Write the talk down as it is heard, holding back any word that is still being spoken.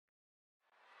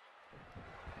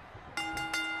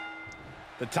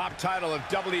The top title of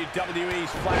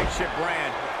WWE's flagship brand,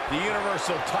 the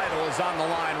Universal title, is on the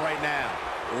line right now.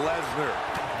 Lesnar,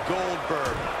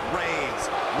 Goldberg, Reigns.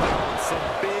 Well, some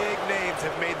big names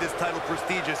have made this title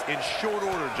prestigious in short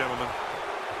order, gentlemen.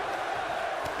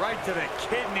 Right to the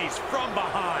kidneys from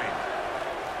behind.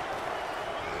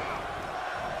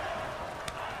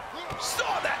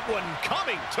 Saw that one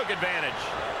coming, took advantage.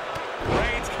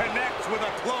 Reigns connects with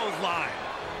a clothesline.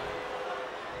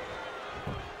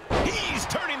 He's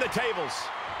turning the tables.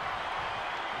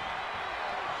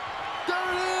 There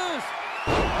it is!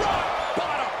 Rock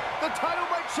bottom! The title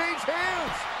might change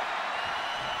hands!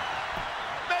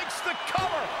 Makes the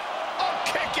cover! A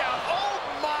kick out! Oh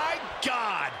my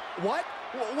God! What?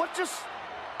 What just...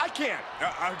 I can't.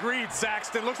 Agreed,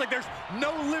 Saxton. Looks like there's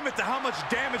no limit to how much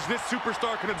damage this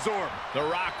superstar can absorb. The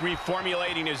Rock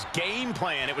reformulating his game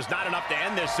plan. It was not enough to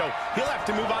end this, so he'll have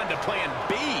to move on to plan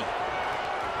B.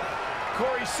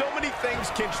 Corey, so many things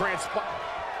can transpire.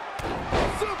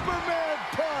 Superman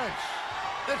punch!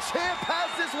 The champ has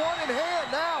this one in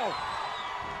hand now.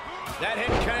 That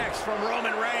hit connects from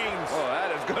Roman Reigns. Oh,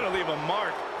 that is going to leave a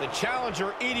mark. The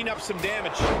challenger eating up some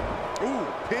damage. Ooh,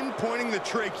 pinpointing the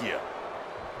trachea.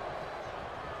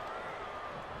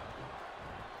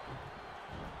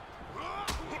 Oh,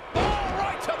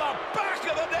 right to the back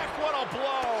of the neck. What a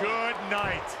blow. Good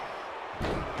night.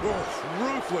 Oof,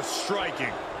 ruthless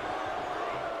striking.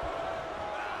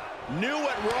 Knew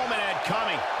what Roman had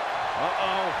coming.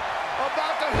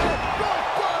 About to hit. Rock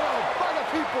bottom by the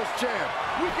People's Champ.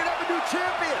 We could have a new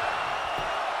champion.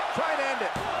 Try and end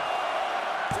it.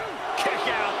 Kick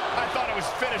out. I thought it was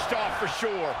finished off for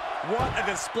sure. What a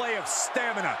display of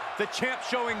stamina. The champ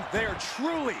showing they are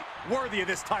truly worthy of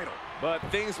this title. But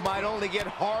things might only get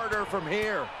harder from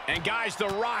here. And guys, The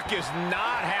Rock is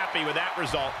not happy with that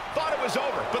result. Thought it was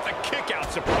over, but the kick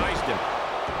out surprised him.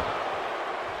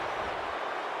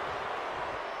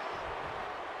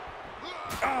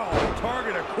 Oh,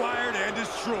 target acquired and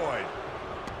destroyed.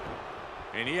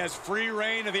 And he has free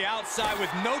reign to the outside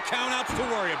with no countouts to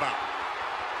worry about.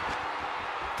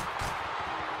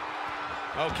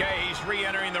 Okay, he's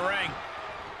re-entering the ring.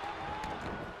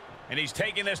 And he's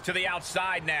taking this to the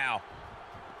outside now.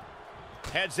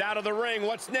 Heads out of the ring.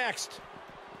 What's next?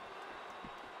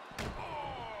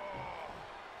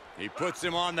 He puts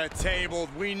him on the table.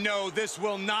 We know this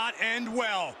will not end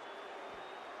well.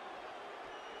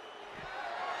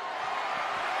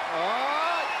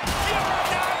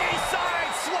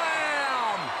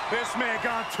 This may have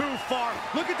gone too far.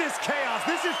 Look at this chaos.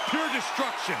 This is pure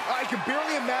destruction. I can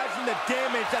barely imagine the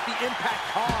damage that the impact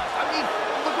caused. I mean,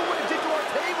 look at what it did to our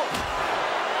table.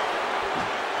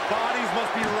 Bodies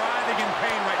must be writhing in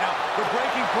pain right now. The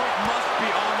breaking point must be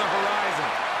on the horizon.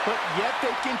 But yet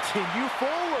they continue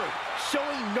forward,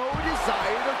 showing no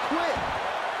desire to quit.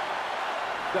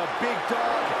 The big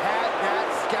dog had that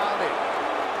scouted.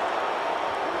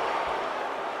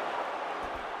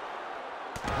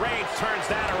 Reigns turns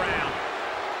that around.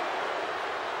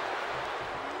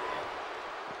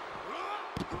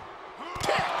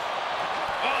 Kick!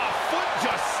 Oh, foot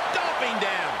just stomping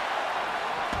down.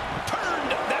 Turned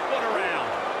that one around.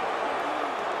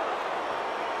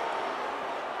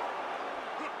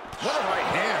 What a right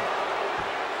hand.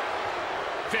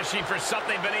 Fishing for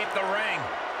something beneath the ring.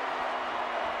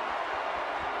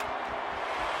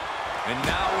 And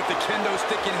now with the kendo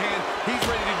stick in hand, he's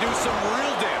ready to do some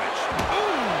real damage. Ooh!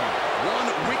 One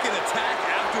wicked attack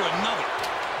after another.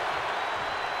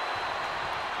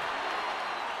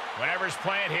 Whatever's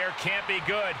playing here can't be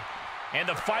good. And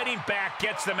the fighting back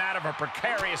gets them out of a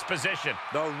precarious position.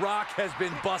 The Rock has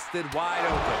been busted wide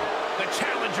open. The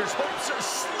challenger's hopes are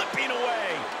slipping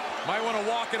away. Might want to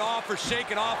walk it off or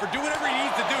shake it off or do whatever he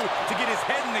needs to do to get his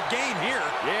head in the game here.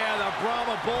 Yeah, the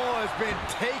Brahma Bull has been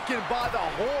taken by the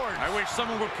horns. I wish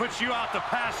someone would put you out to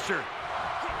pasture.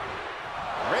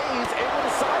 Reigns able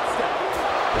to sidestep.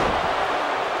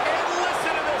 And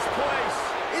listen to this place.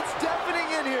 It's deafening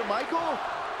in here, Michael.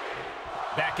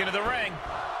 Back into the ring.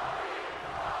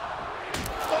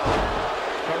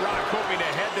 The Rock hoping to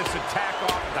head this attack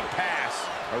off with a pass.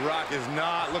 The Rock is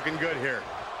not looking good here.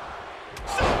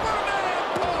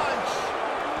 Superman punch!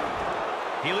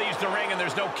 He leaves the ring and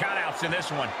there's no countouts in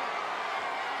this one.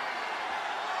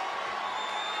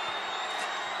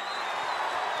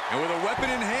 And with a weapon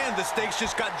in hand, the stakes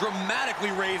just got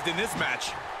dramatically raised in this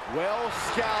match. Well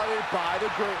scouted by the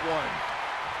Great One.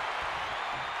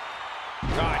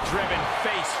 Driven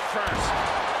face first.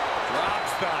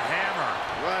 Drops the hammer.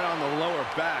 Right on the lower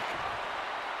back.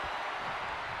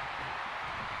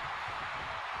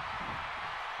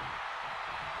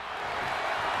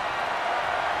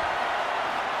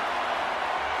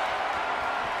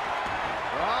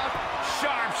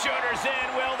 Sharpshooters in.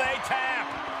 Will they tap?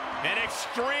 An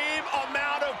extreme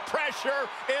amount of pressure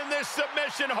in this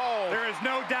submission hold. There is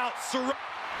no doubt.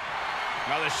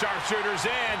 Now the sharpshooters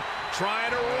in,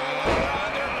 trying to roll it on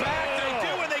their back. They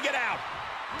do when they get out.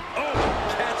 Oh,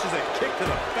 catches a kick to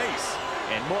the face.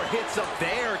 And more hits up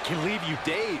there can leave you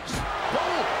dazed.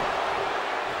 Boom!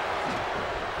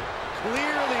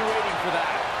 Clearly waiting for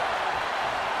that.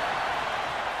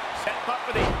 Set up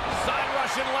for the side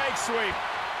Russian leg sweep.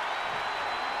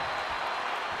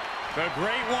 The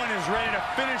Great One is ready to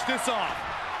finish this off.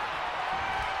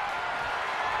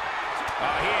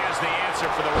 Oh, he has the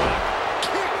answer for the Rock.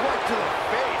 Kick right to the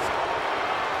face.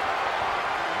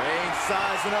 Reigns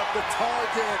sizing up the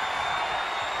target.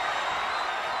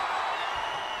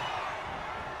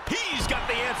 He's got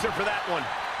the answer for that one.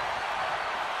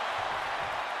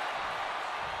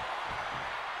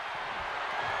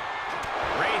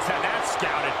 Reigns had that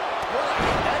scouted. What a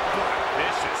headbutt.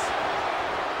 Vicious.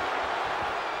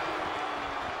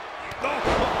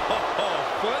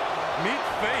 Foot, meet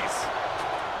face.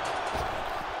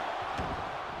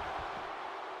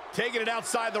 Taking it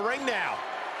outside the ring now.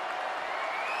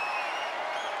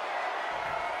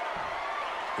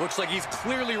 Looks like he's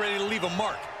clearly ready to leave a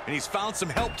mark, and he's found some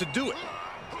help to do it.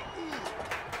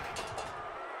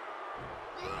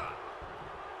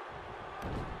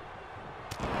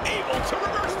 Able to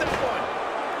reverse that one.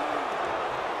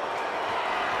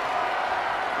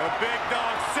 The big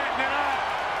dog setting it up.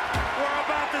 We're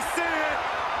about to see it.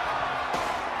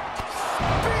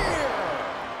 Spear!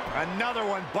 Another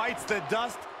one bites the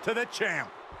dust to the champ.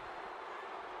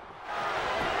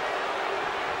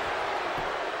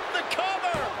 The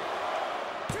cover!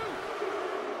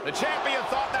 The champion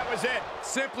thought that was it.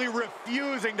 Simply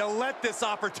refusing to let this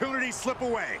opportunity slip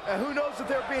away. And who knows if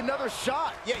there'll be another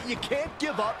shot. Yet you can't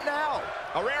give up now.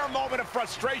 A rare moment of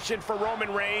frustration for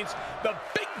Roman Reigns. The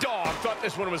big dog thought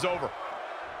this one was over.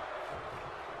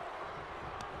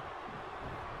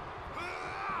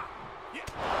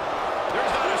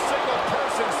 There's not a single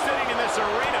person sitting in this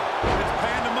arena. It's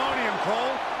pandemonium,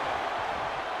 Cole.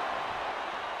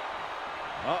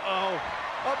 Uh-oh.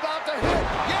 About to hit.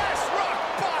 Yes, rock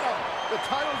bottom. The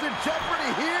title's in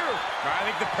jeopardy here. I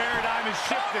think the paradigm has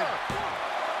shifted.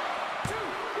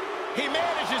 He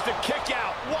manages to kick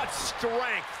out. What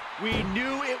strength. We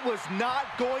knew it was not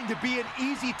going to be an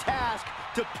easy task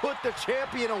to put the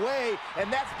champion away,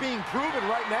 and that's being proven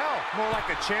right now. More like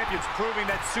the champions proving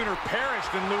that sooner perish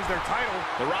than lose their title.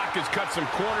 The Rock has cut some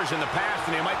corners in the past,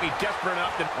 and he might be desperate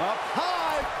enough to... Up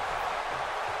high.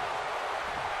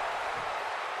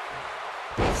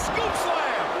 Scoop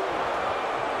slam!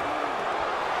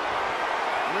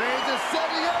 Reigns is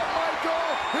setting up, Michael.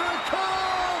 Here it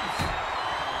comes.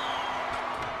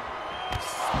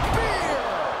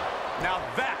 Spear. Now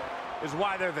that is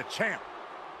why they're the champ.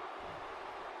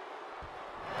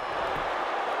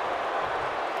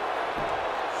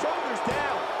 Shoulders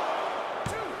down.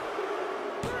 2,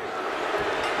 3.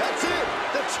 That's it.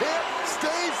 The champ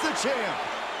stays the champ.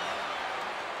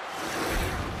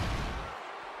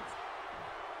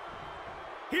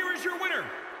 Here is your winner,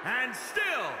 and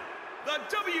still the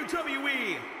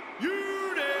WWE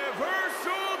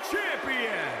Universal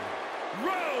Champion,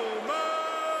 Roman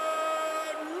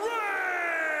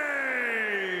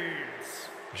Reigns.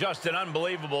 Just an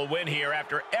unbelievable win here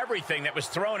after everything that was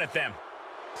thrown at them.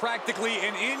 Practically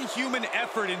an inhuman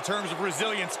effort in terms of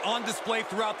resilience on display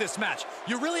throughout this match.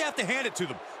 You really have to hand it to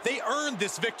them. They earned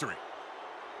this victory.